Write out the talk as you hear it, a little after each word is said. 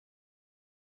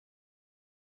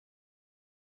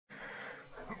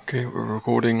Okay, we're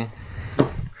recording.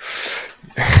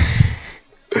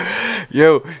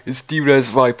 Yo, it's D-Res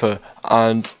Viper,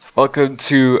 and welcome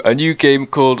to a new game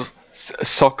called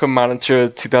Soccer Manager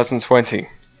 2020.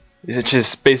 It's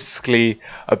just basically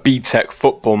a B-Tech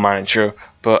football manager,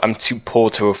 but I'm too poor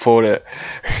to afford it.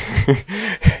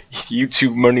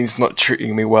 YouTube money's not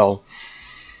treating me well.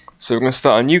 So we're going to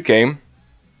start a new game.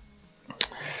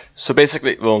 So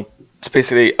basically, it's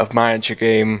basically a manager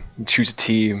game. You choose a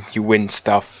team, you win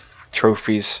stuff,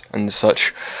 trophies and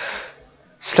such.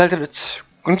 I'm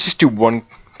going to just do one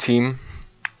team.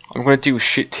 I'm going to do a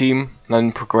shit team and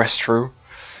then progress through.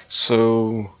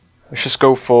 So let's just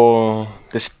go for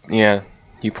this. Yeah,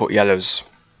 you put yellows.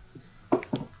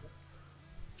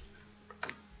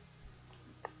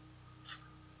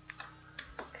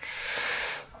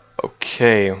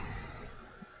 Okay.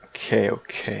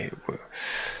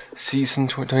 Season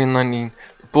 2019.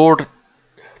 The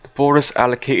board has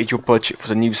allocated your budget for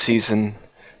the new season.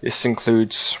 This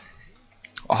includes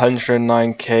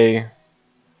 109k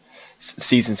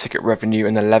season ticket revenue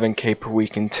and 11k per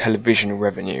week in television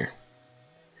revenue.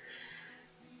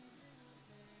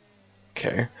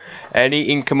 Okay. Any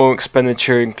income or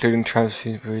expenditure, including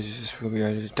transfer wages, will be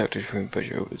deducted from the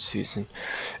budget over the season.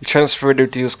 The transfer window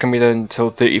deals can be done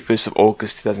until 31st of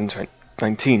August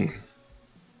 2019.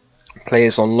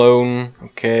 Players on loan.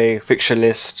 Okay. Fixture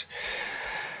list.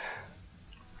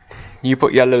 You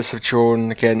put yellows have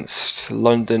drawn against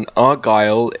London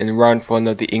Argyle in round 1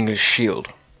 of the English Shield.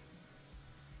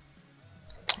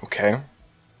 Okay.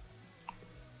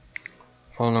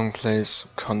 Following players'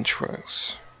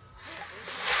 contracts.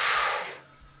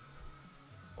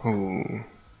 Ooh.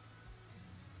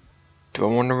 Do I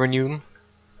want to renew them?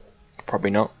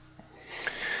 Probably not.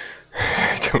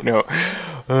 I don't know.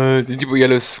 Did you put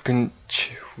yellows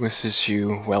wishes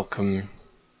you welcome?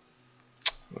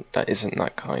 That isn't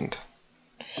that kind.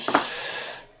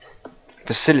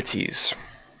 Facilities.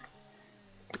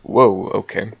 Whoa,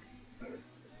 okay.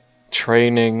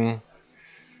 Training.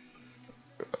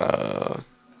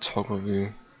 Toggle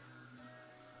view.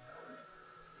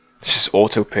 It's just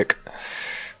auto pick.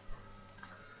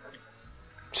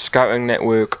 Scouting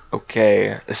network.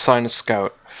 Okay. Assign a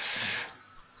scout.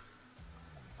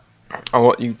 I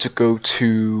want you to go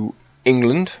to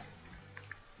England.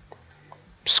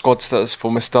 Squad status for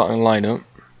my starting lineup.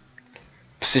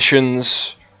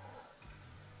 Positions.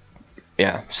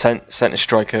 Yeah, center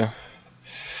striker.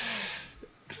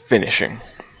 Finishing.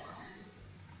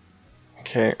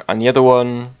 Okay, and the other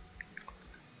one.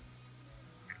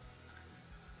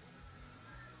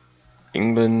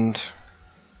 England.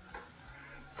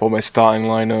 For my starting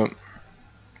lineup.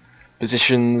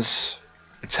 Positions.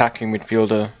 Attacking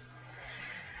midfielder.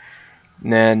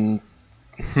 And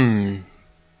then.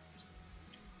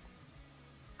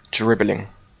 Dribbling.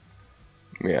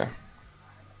 Yeah.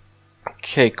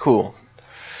 Okay, cool.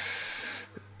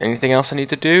 Anything else I need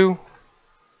to do?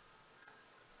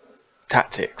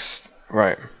 Tactics.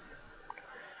 Right.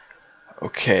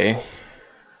 Okay.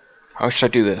 How should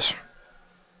I do this?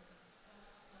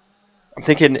 I'm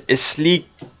thinking it's League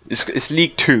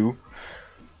 2.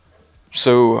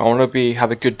 So I want to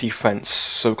have a good defense.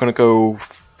 So we're gonna go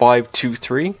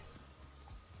 5-2-3.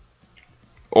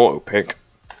 Auto pick.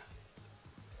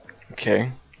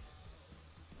 Okay.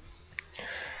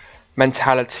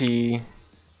 Mentality.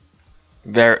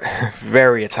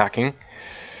 Very attacking.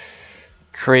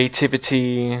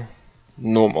 Creativity.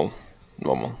 Normal.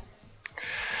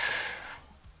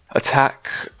 Attack.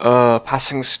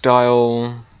 Passing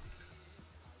style.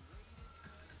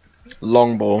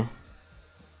 Long ball.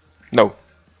 No.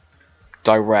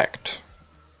 Direct.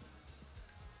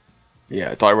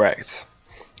 Yeah, direct.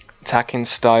 Attacking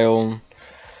style.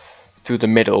 Through the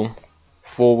middle.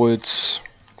 Forwards.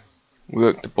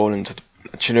 Work the ball into the.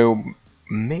 Do you know,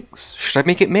 mix? Should I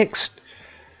make it mixed?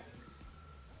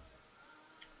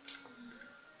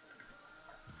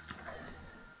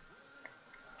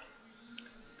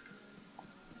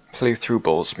 Play through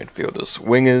balls, midfielders.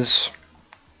 Wingers.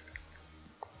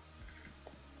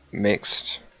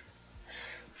 Mixed.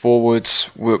 Forwards.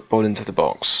 Work ball into the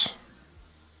box.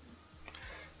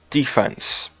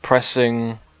 Defense.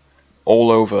 Pressing.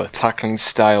 All over. Tackling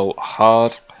style.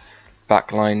 Hard.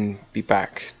 Backline. Be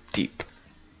back. Deep.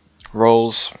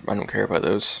 Rolls. I don't care about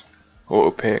those.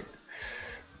 Auto pick.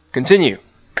 Continue.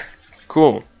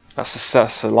 Cool. That's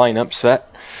the lineup set.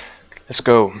 Let's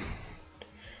go.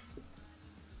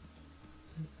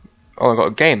 Oh, I got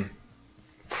a game.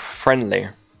 Friendly.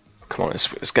 Come on, let's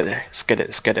get it.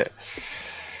 Let's get it.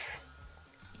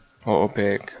 Auto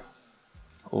pick.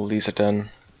 All these are done.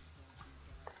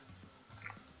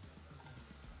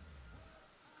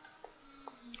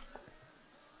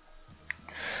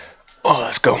 Oh,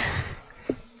 let's go.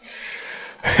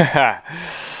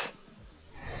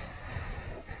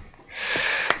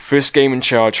 First game in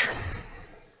charge.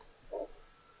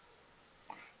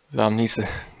 These are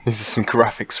some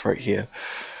graphics right here.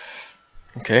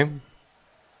 Okay.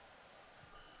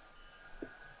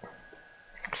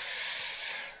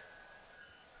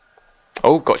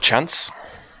 Oh, got a chance.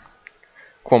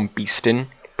 Come on, Beastin.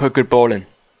 Put a good ball in.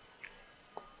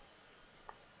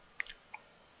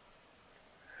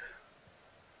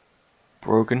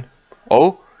 Brogan.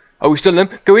 Oh, we still in.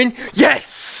 Go in.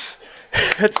 Yes!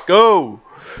 Let's go.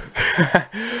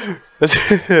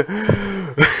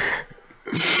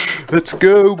 Let's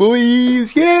go,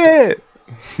 boys. Yeah.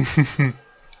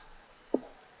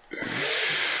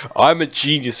 I'm a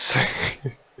genius.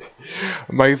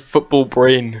 My football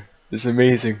brain is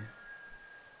amazing.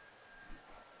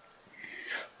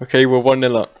 Okay, we're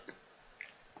 1-0 up.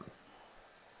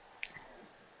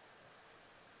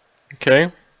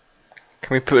 Okay.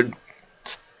 Can we put?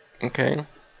 Okay.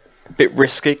 A bit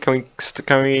risky. Can we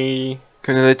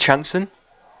get another chance in?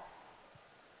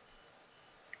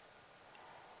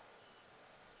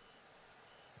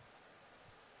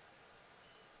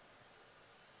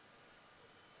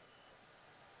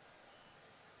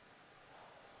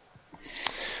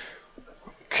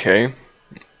 Okay.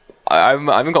 I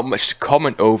haven't got much to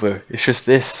comment over. It's just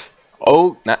this.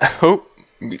 Oh, oh!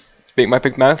 Make my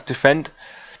big mouth. Defend.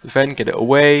 Get it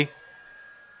away.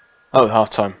 Oh, half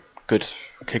time. Good.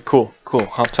 Okay, cool.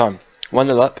 Half time.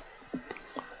 1-0 up.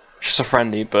 Just a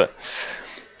friendly, but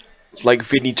like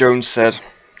Vinnie Jones said,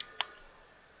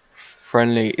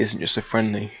 friendly isn't just a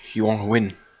friendly. You want to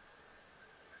win.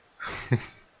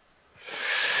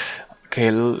 Okay,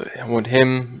 I want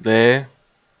him there.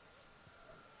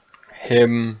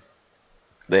 Him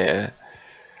there.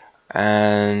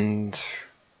 And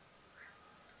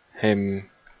him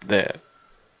there.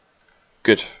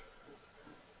 Good.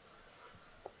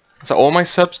 Is that all my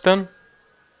subs done?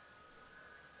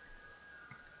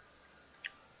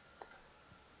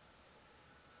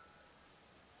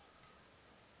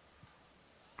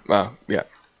 Wow, yeah.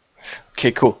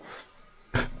 Okay, cool.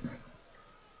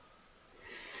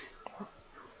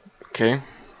 Okay.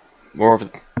 More of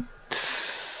it.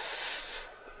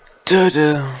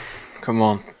 Come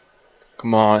on.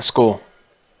 Let's score.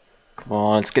 Come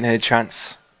on, let's get a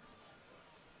chance.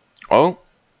 Oh.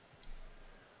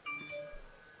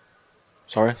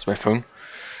 Sorry, it's my phone.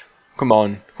 Come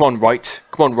on, right.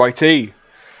 Come on, righty.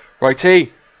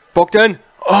 Bogdan.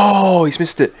 Oh, he's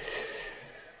missed it.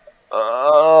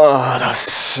 Oh,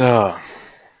 that's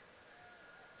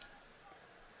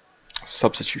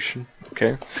substitution.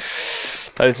 Okay.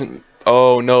 That isn't.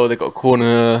 Oh no, they got a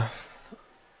corner.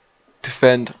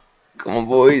 Defend. Come on,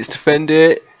 boys, defend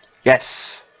it.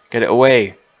 Yes. Get it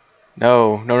away.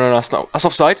 No, that's not. That's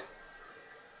offside.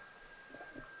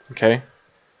 Okay.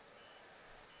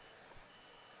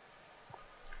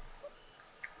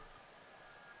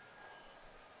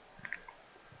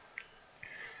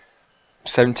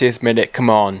 70th minute. Come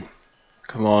on.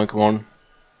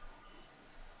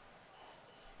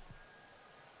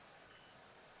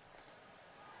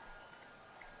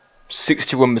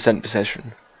 61%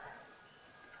 possession.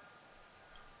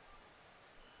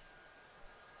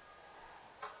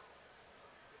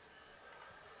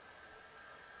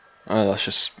 Oh, that's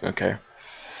just okay.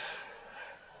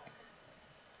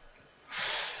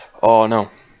 Oh no.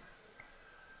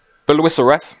 Blow the whistle,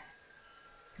 ref.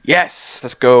 Yes,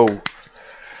 let's go.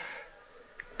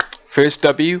 First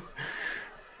W.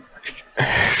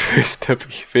 First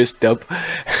dub.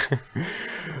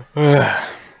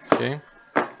 Okay.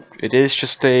 It is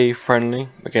just a friendly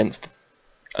against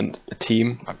a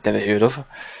team I've never heard of.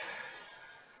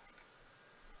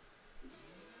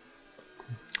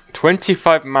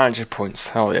 25 manager points,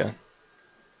 hell yeah.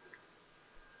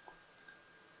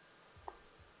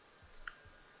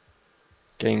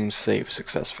 Game saved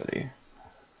successfully.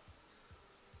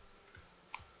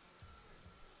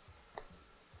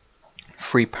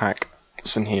 Free pack,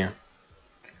 what's in here?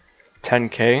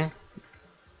 10k,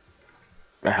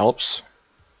 that helps.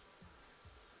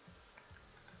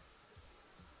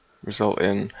 Result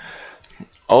in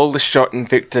Aldershot and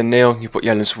Victor nil. You put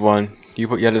Yellow's 1. You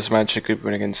put Yellow's magic good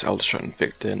win against Aldershot and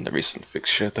Victor in the recent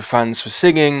fixture. The fans were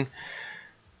singing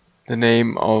the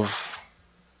name of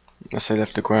as they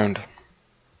left the ground.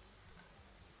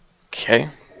 Okay,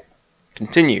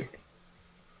 continue.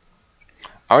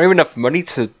 I don't have enough money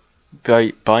to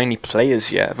buy any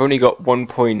players yet. I've only got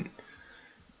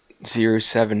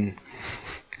 1.07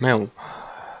 mil.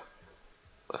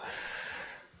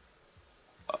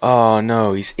 Oh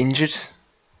no, he's injured.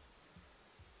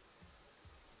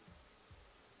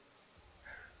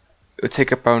 It'll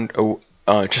take about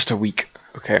just a week.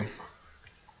 Okay.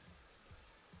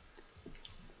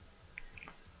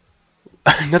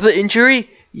 Another injury?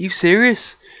 You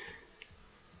serious?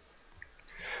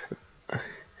 It'll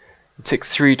take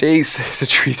 3 days to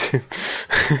treat him.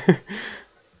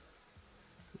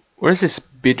 What is this?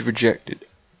 Bid rejected.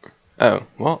 Oh,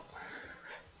 what?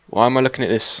 Why am I looking at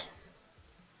this?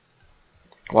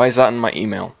 Why is that in my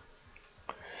email?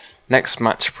 Next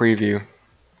match preview.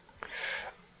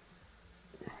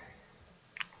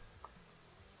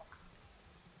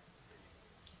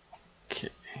 Okay.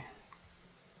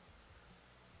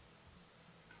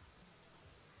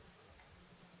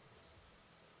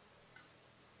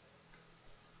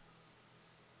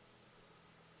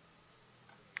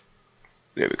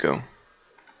 There we go.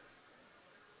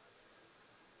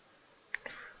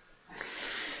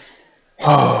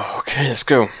 Oh, okay, let's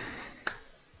go.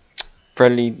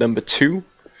 Friendly number 2.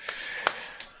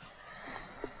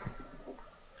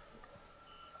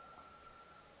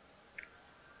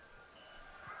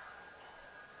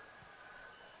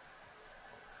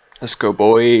 Let's go,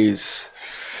 boys.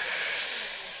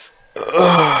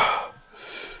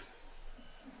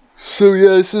 So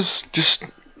yeah, this is just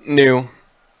new.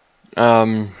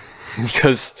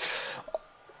 Because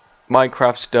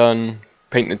Minecraft's done.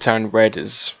 Paint the Town Red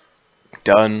is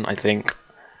done, I think.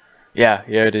 Yeah,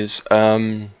 it is.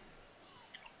 What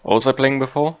was I playing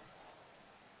before?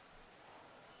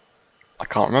 I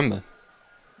can't remember.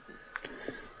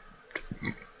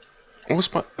 What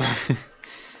was my...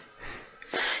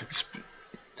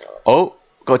 Oh,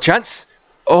 got a chance?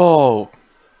 Oh!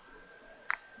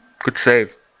 Good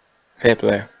save. Fair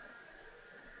play.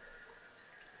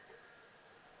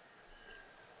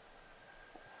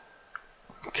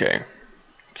 Okay.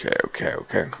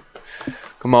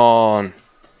 Come on.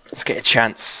 Let's get a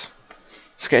chance.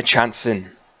 Let's get a chance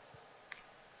in.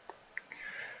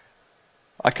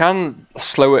 I can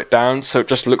slow it down so it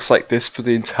just looks like this for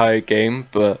the entire game,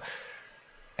 but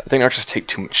I think I'll just take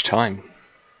too much time.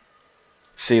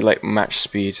 See, like, match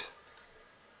speed.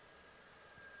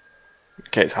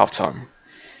 Okay, it's half time.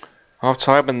 Half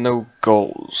time and no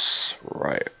goals.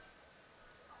 Right.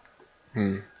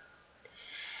 Who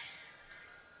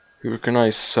can I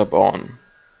sub on?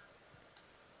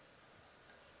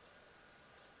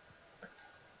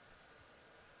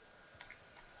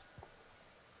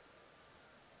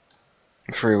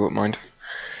 I'm sure you won't mind.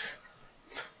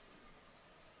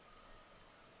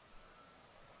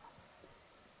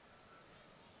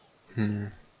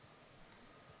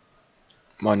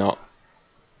 Why not?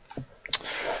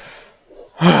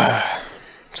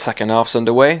 Second half's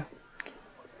underway.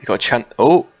 You got a chance.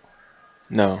 Oh!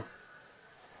 No.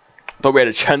 Thought we had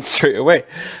a chance straight away.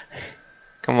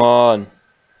 Come on.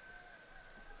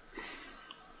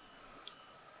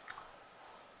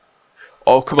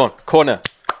 Oh, come on. Corner.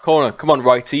 Come on,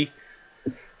 righty.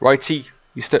 Righty.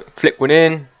 You flip one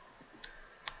in.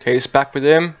 Okay, it's back with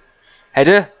him.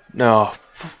 Header? No.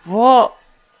 What?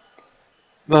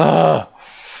 That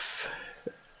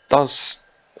was...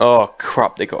 Oh,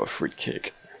 crap. They got a free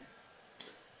kick.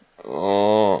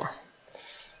 Oh.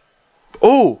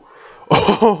 Oh!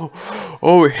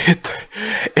 Oh, it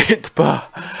hit the bar.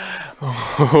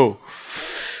 Oh,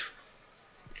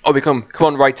 come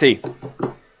on, righty.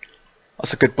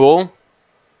 That's a good ball.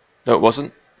 No, it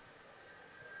wasn't.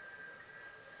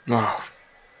 Oh.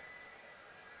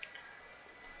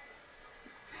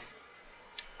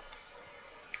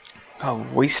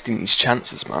 I'm wasting these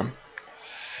chances, man.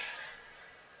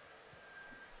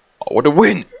 Oh, what a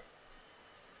win!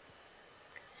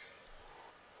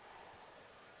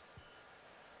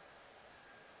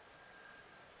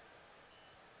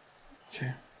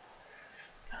 Okay.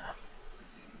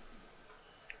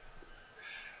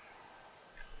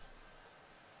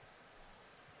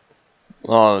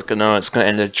 Oh, no, it's gonna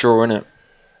end a draw, innit?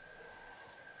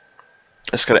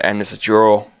 It's gonna end as a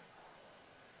draw.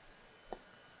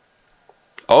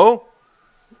 Oh?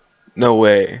 No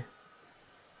way.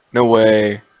 No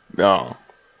way. No.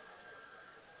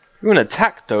 You were an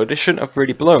attack though, they shouldn't have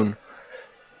really blown.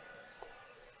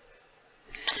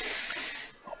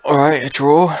 Alright, a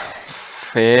draw.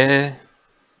 Fair.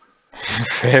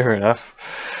 Fair enough.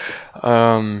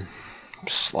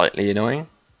 Slightly annoying.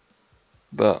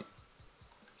 But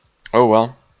oh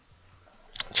well.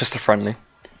 Just a friendly.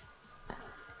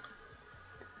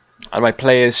 And my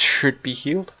players should be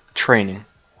healed. Training.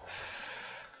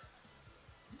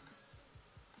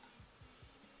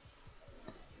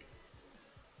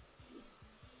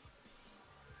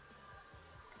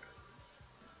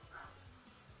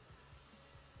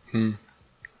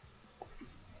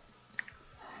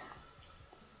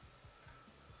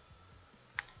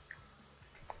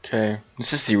 Okay,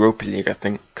 this is the Europa League, I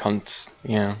think. Can't,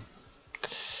 yeah.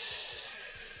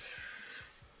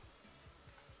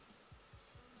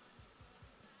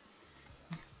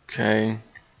 Okay.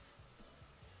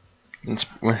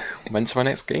 When's my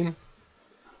next game?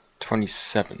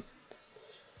 27.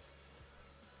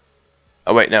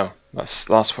 Oh wait, no, that's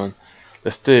the last one.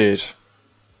 The third.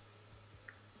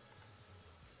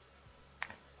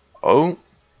 Oh.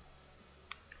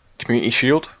 Community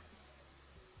Shield.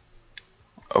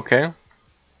 Okay.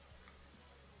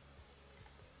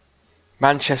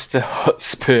 Manchester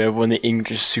Hotspur won the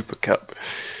English Super Cup.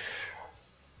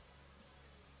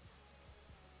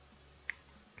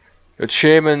 The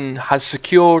chairman has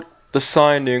secured the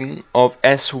signing of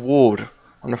S. Ward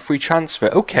on a free transfer.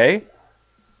 Okay.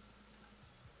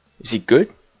 Is he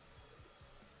good?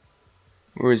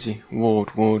 Where is he? Ward.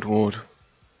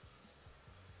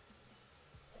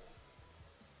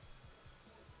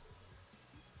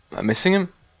 Am I missing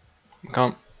him? I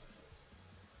can't.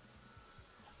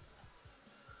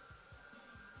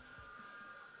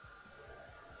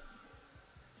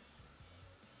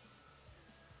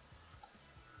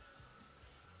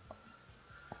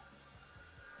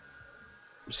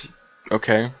 Is he?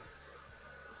 Okay.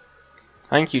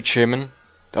 Thank you, Chairman.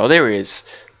 Oh, there he is.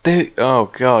 Oh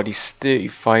God, he's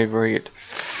 35 rated.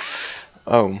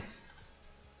 Oh.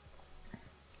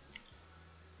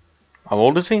 How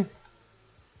old is he?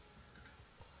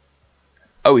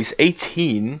 Oh, he's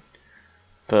 18,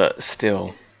 but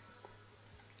still.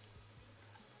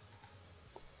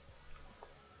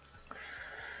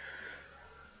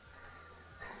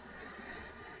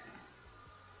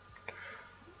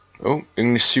 Oh,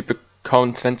 English Super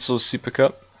Continental Super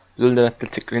Cup. London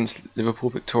Athletic against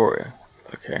Liverpool Victoria.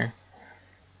 Okay.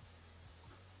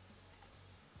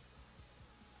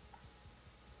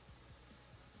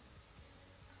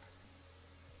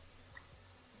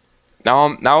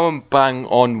 Now I'm bang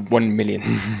on 1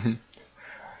 million.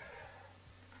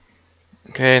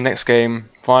 Okay, next game,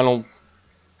 final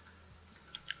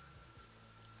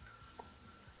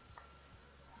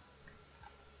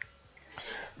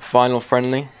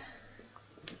friendly.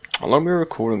 How long are we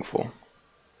recording for?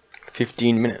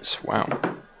 15 minutes. Wow.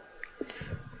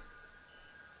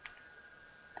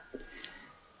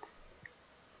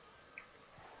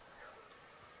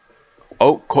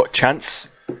 Oh, caught chance.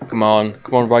 Come on,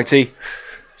 righty.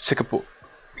 Singapore.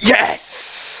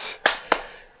 Yes!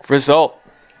 Result.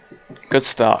 Good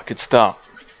start.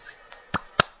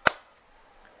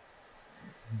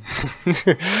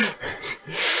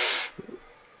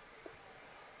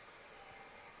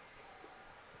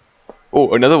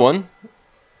 Oh, another one.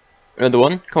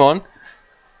 Come on.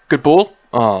 Good ball.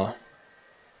 Oh.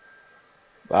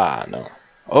 Ah, no.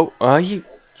 Oh, he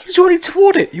was already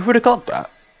toward it. You would have got that.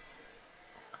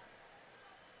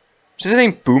 Is his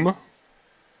name Boomer?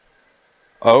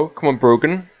 Oh, come on,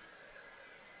 Brogan.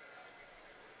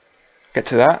 Get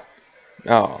to that.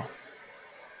 Oh.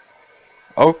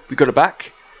 Oh, we got it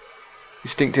back. He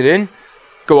stinked it in.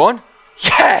 Go on.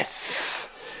 Yes!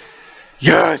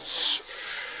 Yes!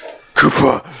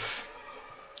 Cooper!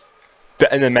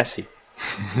 Better than Messi.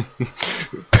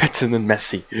 Better than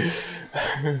Messi.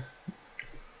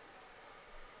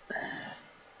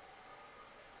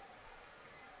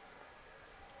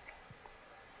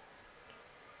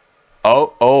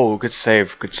 Oh, good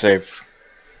save.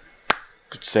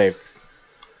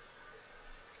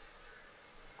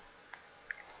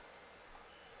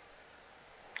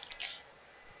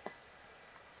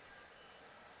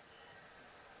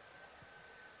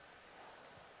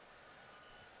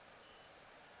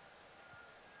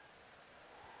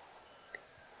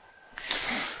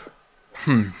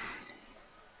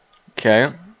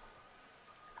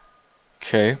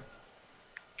 Okay.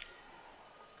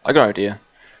 I got an idea.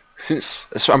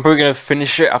 So I'm probably gonna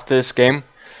finish it after this game.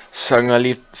 So I'm gonna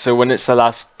leave. So when it's the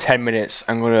last 10 minutes,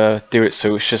 I'm gonna do it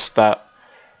so it's just that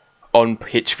on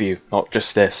pitch view, not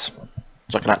just this.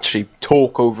 So I can actually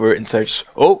talk over it instead of just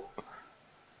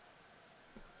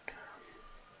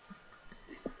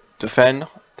defend.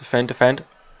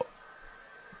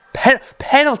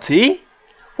 Penalty?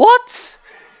 What?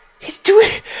 He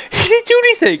didn't do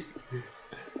anything.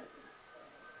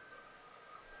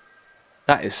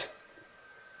 That is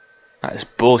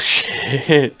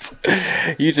bullshit.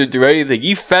 You didn't do anything.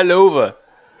 You fell over.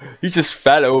 You just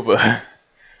fell over.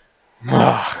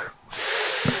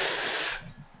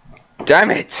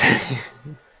 Damn it.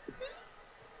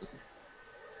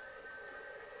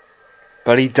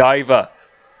 Bloody diver.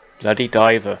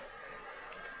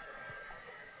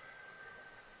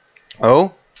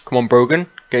 Oh, come on, Brogan.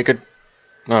 Get good.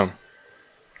 No.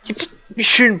 You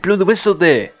shouldn't blow the whistle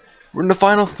there. We're in the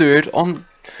final third on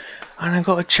And I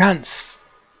got a chance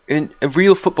in a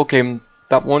real football game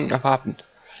that wouldn't have happened.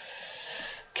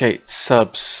 Okay,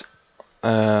 subs.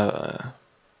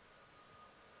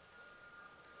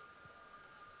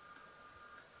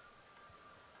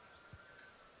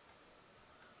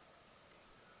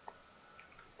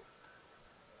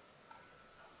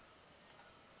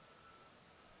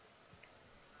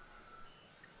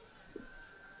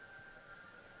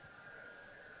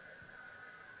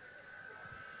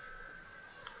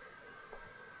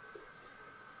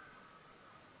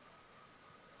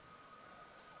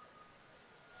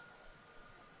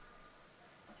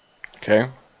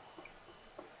 Okay.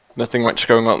 Nothing much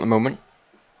going on at the moment.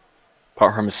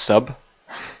 Apart from a sub.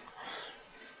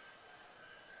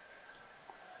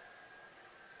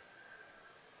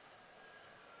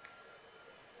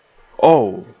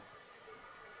 Oh.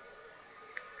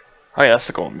 Oh yeah, that's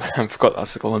the goal. I forgot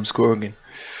that's the goal I'm scoring in.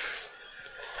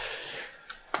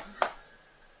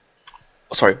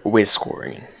 Oh, sorry, we're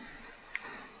scoring in.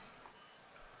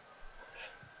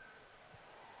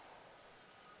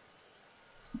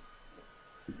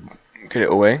 Get it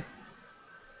away.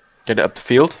 Get it up the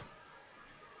field.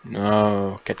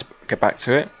 No, get back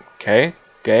to it. Okay,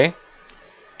 okay,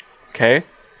 okay.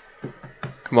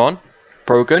 Come on,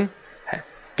 broken.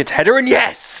 Get header and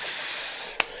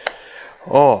yes!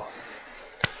 Oh,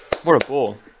 what a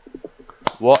ball!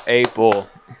 What a ball!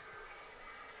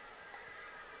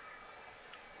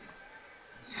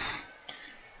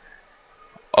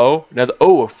 Oh, another.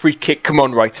 Oh, a free kick. Come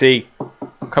on, righty.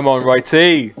 Come on,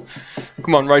 righty.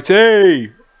 Come on,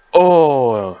 righty.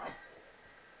 Oh.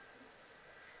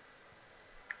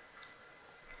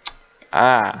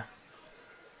 Ah.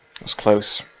 That's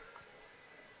close.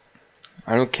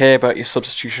 I don't care about your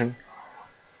substitution.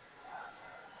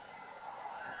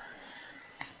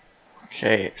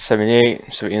 Okay,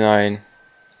 78, 79.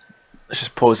 Let's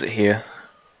just pause it here.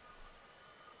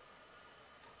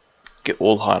 Get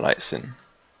all highlights in.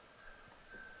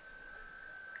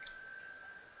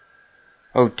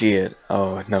 Oh dear.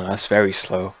 Oh no, that's very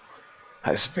slow.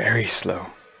 That's very slow.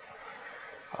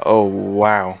 Oh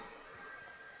wow.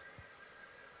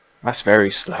 That's very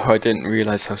slow. I didn't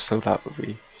realize how slow that would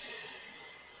be.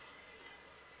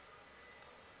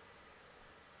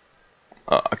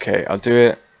 Okay, I'll do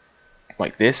it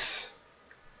like this.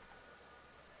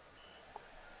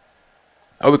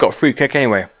 Oh, we got a free kick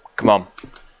anyway. Come on.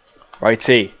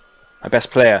 Righty. My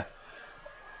best player.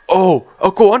 Oh,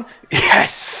 go on.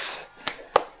 Yes.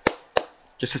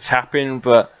 Just a tap in,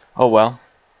 but oh well.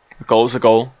 A goal's a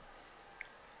goal.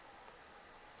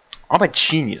 I'm a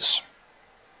genius.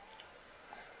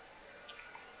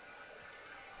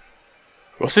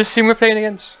 What's this team we're playing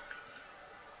against?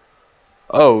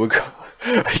 Oh, we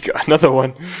got another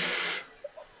one.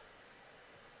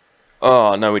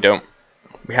 Oh, no we don't.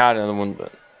 We had another one,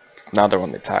 but now they're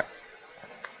on the attack.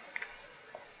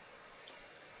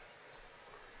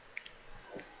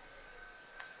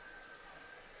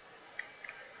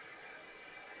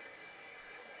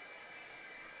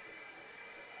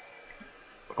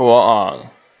 Go on.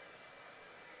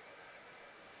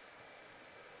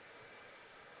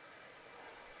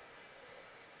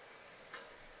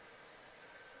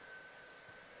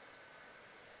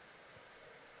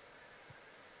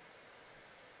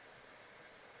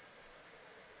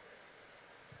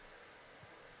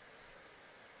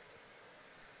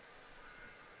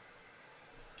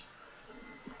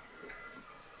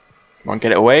 Come on,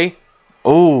 get it away.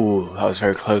 Oh, that was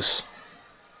very close.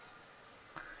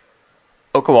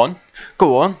 Oh, go on.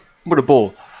 Go on. What a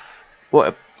ball.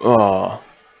 What a... Oh.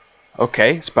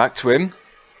 Okay, it's back to him.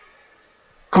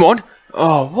 Come on.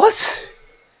 Oh, what?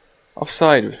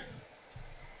 Offside.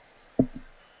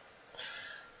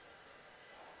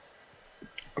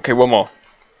 Okay, one more.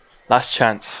 Last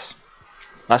chance.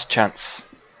 Last chance.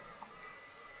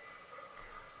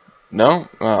 No?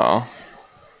 Oh.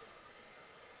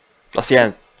 That's the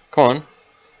end. Come on.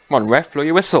 Come on, ref, blow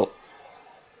your whistle.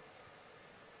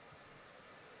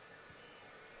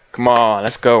 Come on,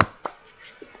 let's go.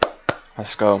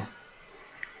 Let's go.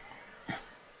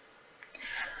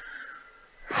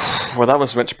 Well, that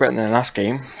was much better than the last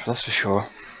game, that's for sure.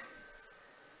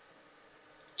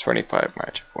 25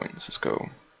 magic points, let's go.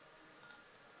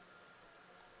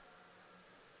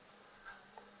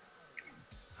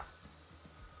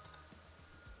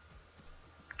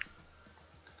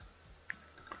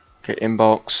 Okay,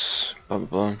 inbox, blah blah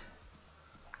blah.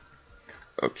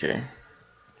 Okay.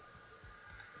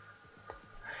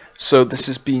 So this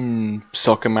has been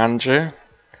Soccer Manager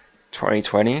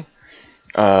 2020.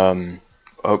 I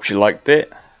hope you liked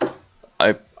it.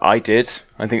 I did.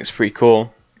 I think it's pretty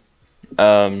cool.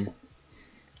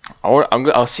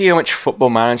 I'll see how much Football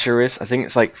Manager is. I think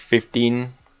it's like £15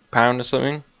 or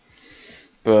something.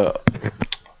 But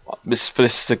this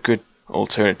is a good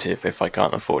alternative if I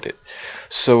can't afford it.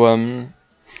 So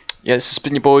yeah, this has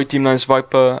been your boy Team Lions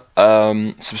Viper.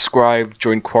 Subscribe,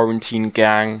 join Quarantine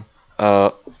Gang,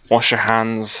 wash your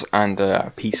hands, and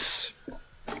peace.